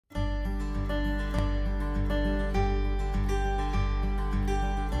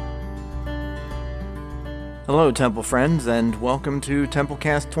Hello, Temple friends, and welcome to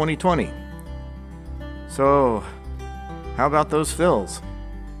TempleCast2020. So, how about those fills?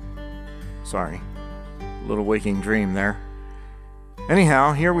 Sorry, a little waking dream there.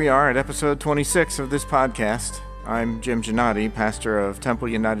 Anyhow, here we are at episode 26 of this podcast. I'm Jim Gennady, pastor of Temple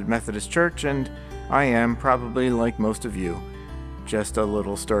United Methodist Church, and I am, probably like most of you, just a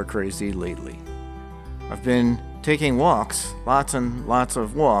little stir-crazy lately. I've been taking walks, lots and lots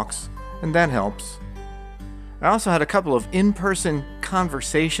of walks, and that helps. I also had a couple of in-person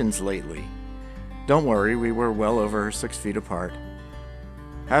conversations lately. Don't worry, we were well over 6 feet apart.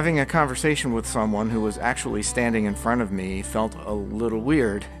 Having a conversation with someone who was actually standing in front of me felt a little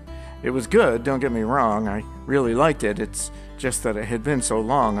weird. It was good, don't get me wrong, I really liked it, it's just that it had been so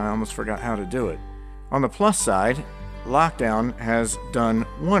long I almost forgot how to do it. On the plus side, lockdown has done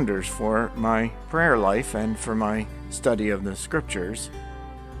wonders for my prayer life and for my study of the scriptures.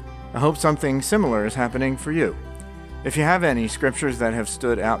 I hope something similar is happening for you. If you have any scriptures that have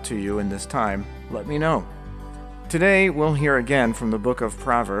stood out to you in this time, let me know. Today we'll hear again from the book of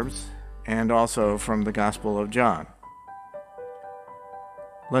Proverbs and also from the Gospel of John.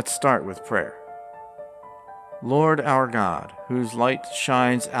 Let's start with prayer. Lord our God, whose light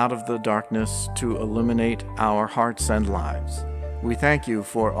shines out of the darkness to illuminate our hearts and lives, we thank you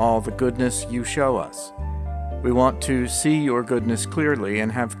for all the goodness you show us. We want to see your goodness clearly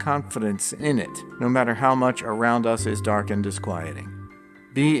and have confidence in it, no matter how much around us is dark and disquieting.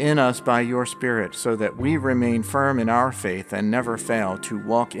 Be in us by your Spirit so that we remain firm in our faith and never fail to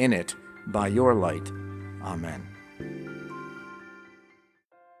walk in it by your light. Amen.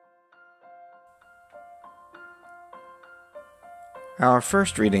 Our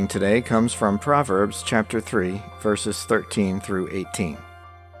first reading today comes from Proverbs chapter 3, verses 13 through 18.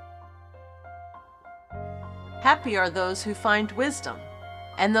 Happy are those who find wisdom,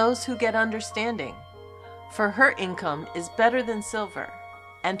 and those who get understanding. For her income is better than silver,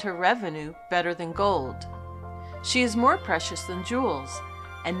 and her revenue better than gold. She is more precious than jewels,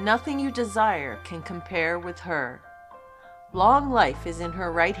 and nothing you desire can compare with her. Long life is in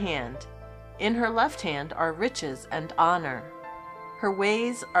her right hand. In her left hand are riches and honor. Her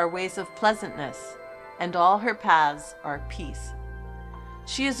ways are ways of pleasantness, and all her paths are peace.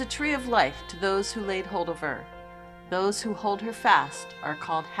 She is a tree of life to those who laid hold of her. Those who hold her fast are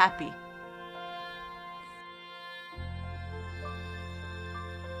called happy.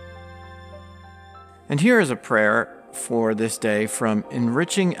 And here is a prayer for this day from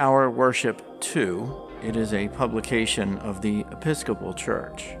Enriching Our Worship 2. It is a publication of the Episcopal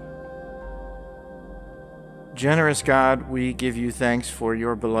Church. Generous God, we give you thanks for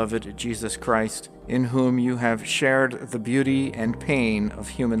your beloved Jesus Christ, in whom you have shared the beauty and pain of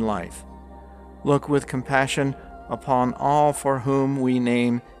human life. Look with compassion upon all for whom we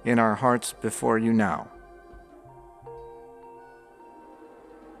name in our hearts before you now.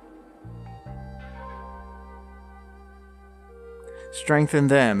 Strengthen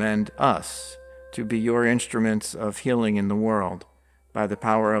them and us to be your instruments of healing in the world, by the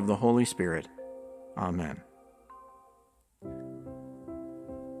power of the Holy Spirit. Amen.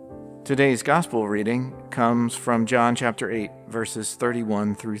 Today's Gospel reading comes from John chapter 8, verses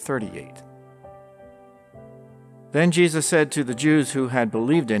 31 through 38. Then Jesus said to the Jews who had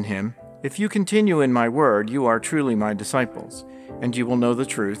believed in him, "If you continue in my word, you are truly my disciples, and you will know the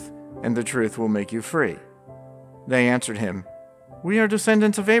truth, and the truth will make you free." They answered him, "We are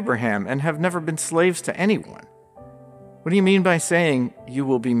descendants of Abraham and have never been slaves to anyone. What do you mean by saying you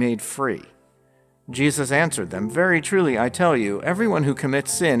will be made free?" Jesus answered them, "Very truly I tell you, everyone who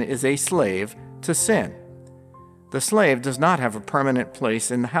commits sin is a slave to sin. The slave does not have a permanent place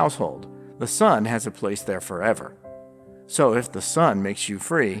in the household. The son has a place there forever. So if the Son makes you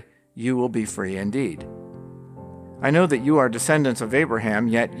free, you will be free indeed. I know that you are descendants of Abraham,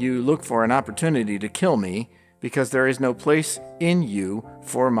 yet you look for an opportunity to kill me, because there is no place in you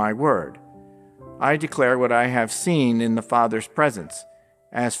for my word. I declare what I have seen in the Father's presence.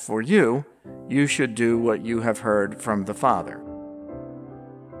 As for you, you should do what you have heard from the Father."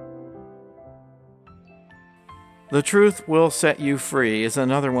 The truth will set you free is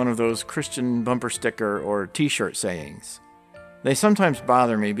another one of those Christian bumper sticker or t-shirt sayings. They sometimes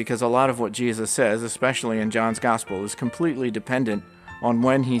bother me because a lot of what Jesus says, especially in John's Gospel, is completely dependent on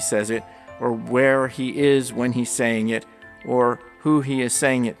when he says it, or where he is when he's saying it, or who he is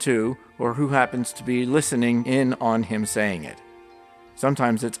saying it to, or who happens to be listening in on him saying it.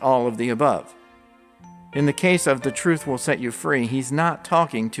 Sometimes it's all of the above. In the case of the truth will set you free, he's not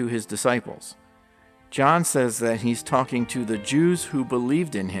talking to his disciples. John says that he's talking to the Jews who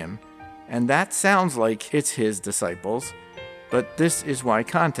believed in him, and that sounds like it's his disciples, but this is why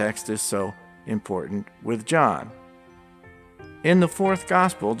context is so important with John. In the fourth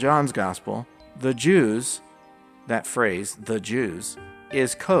gospel, John's gospel, the Jews, that phrase, the Jews,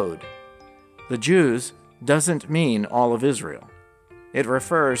 is code. The Jews doesn't mean all of Israel. It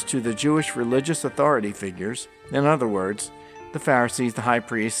refers to the Jewish religious authority figures, in other words, the Pharisees, the high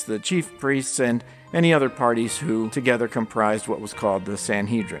priests, the chief priests, and any other parties who together comprised what was called the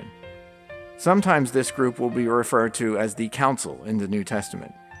Sanhedrin. Sometimes this group will be referred to as the council in the New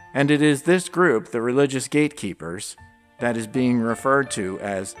Testament, and it is this group, the religious gatekeepers, that is being referred to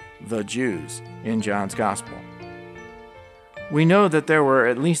as the Jews in John's Gospel. We know that there were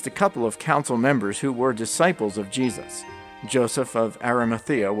at least a couple of council members who were disciples of Jesus. Joseph of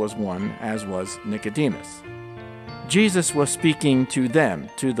Arimathea was one, as was Nicodemus. Jesus was speaking to them,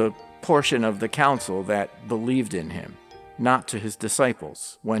 to the portion of the council that believed in him, not to his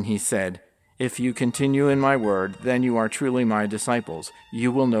disciples, when he said, "If you continue in my word, then you are truly my disciples.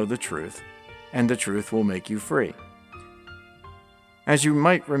 You will know the truth, and the truth will make you free." As you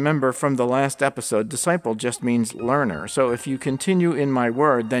might remember from the last episode, disciple just means learner. So if you continue in my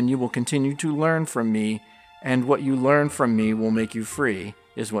word, then you will continue to learn from me, and what you learn from me will make you free,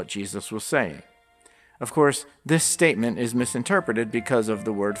 is what Jesus was saying. Of course, this statement is misinterpreted because of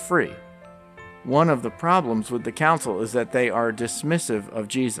the word free. One of the problems with the council is that they are dismissive of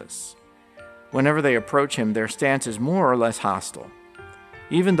Jesus. Whenever they approach him, their stance is more or less hostile.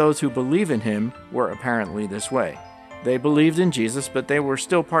 Even those who believe in him were apparently this way. They believed in Jesus, but they were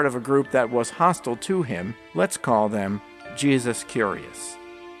still part of a group that was hostile to him. Let's call them Jesus curious.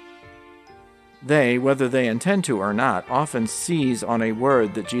 They, whether they intend to or not, often seize on a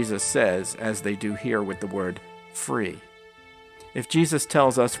word that Jesus says, as they do here with the word free. If Jesus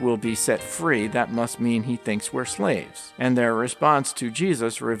tells us we'll be set free, that must mean he thinks we're slaves. And their response to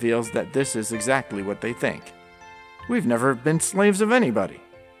Jesus reveals that this is exactly what they think. We've never been slaves of anybody.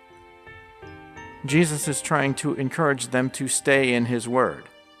 Jesus is trying to encourage them to stay in his word.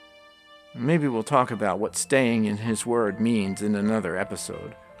 Maybe we'll talk about what staying in his word means in another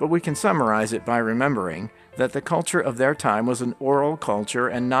episode, but we can summarize it by remembering that the culture of their time was an oral culture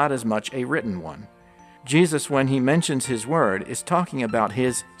and not as much a written one. Jesus, when he mentions his word, is talking about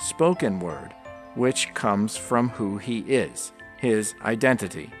his spoken word, which comes from who he is, his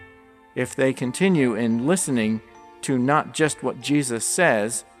identity. If they continue in listening to not just what Jesus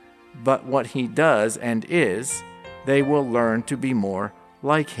says, but what he does and is, they will learn to be more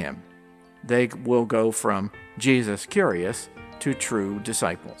like him. They will go from Jesus curious to true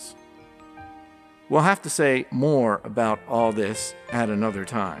disciples. We'll have to say more about all this at another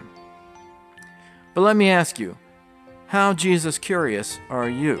time. But let me ask you, how Jesus curious are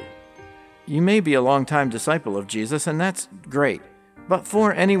you? You may be a long-time disciple of Jesus, and that's great. But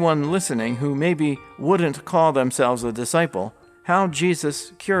for anyone listening who maybe wouldn't call themselves a disciple, how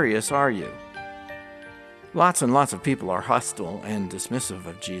Jesus curious are you? Lots and lots of people are hostile and dismissive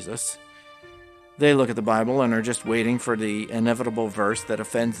of Jesus. They look at the Bible and are just waiting for the inevitable verse that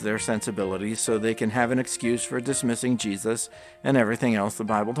offends their sensibilities so they can have an excuse for dismissing Jesus and everything else the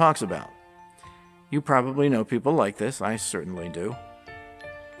Bible talks about. You probably know people like this. I certainly do.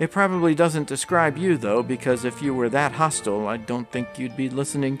 It probably doesn't describe you, though, because if you were that hostile, I don't think you'd be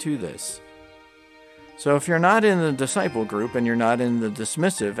listening to this. So if you're not in the disciple group and you're not in the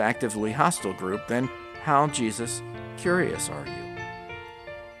dismissive, actively hostile group, then how Jesus curious are you?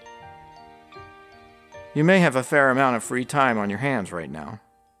 You may have a fair amount of free time on your hands right now.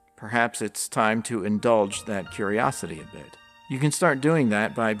 Perhaps it's time to indulge that curiosity a bit. You can start doing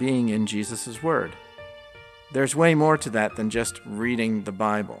that by being in Jesus' Word. There's way more to that than just reading the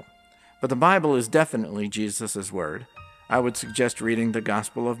Bible. But the Bible is definitely Jesus' Word. I would suggest reading the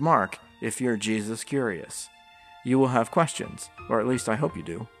Gospel of Mark if you're Jesus curious. You will have questions, or at least I hope you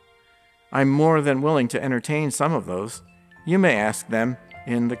do. I'm more than willing to entertain some of those. You may ask them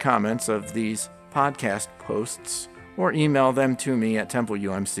in the comments of these podcast posts, or email them to me at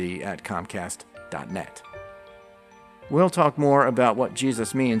templeumc@comcast.net. We'll talk more about what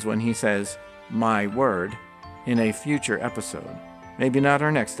Jesus means when he says, "my word," in a future episode. Maybe not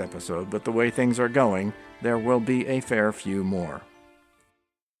our next episode, but the way things are going, there will be a fair few more.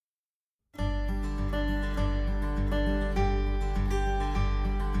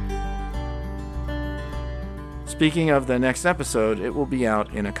 Speaking of the next episode, it will be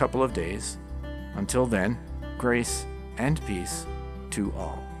out in a couple of days. Until then, grace and peace to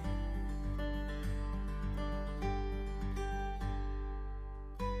all.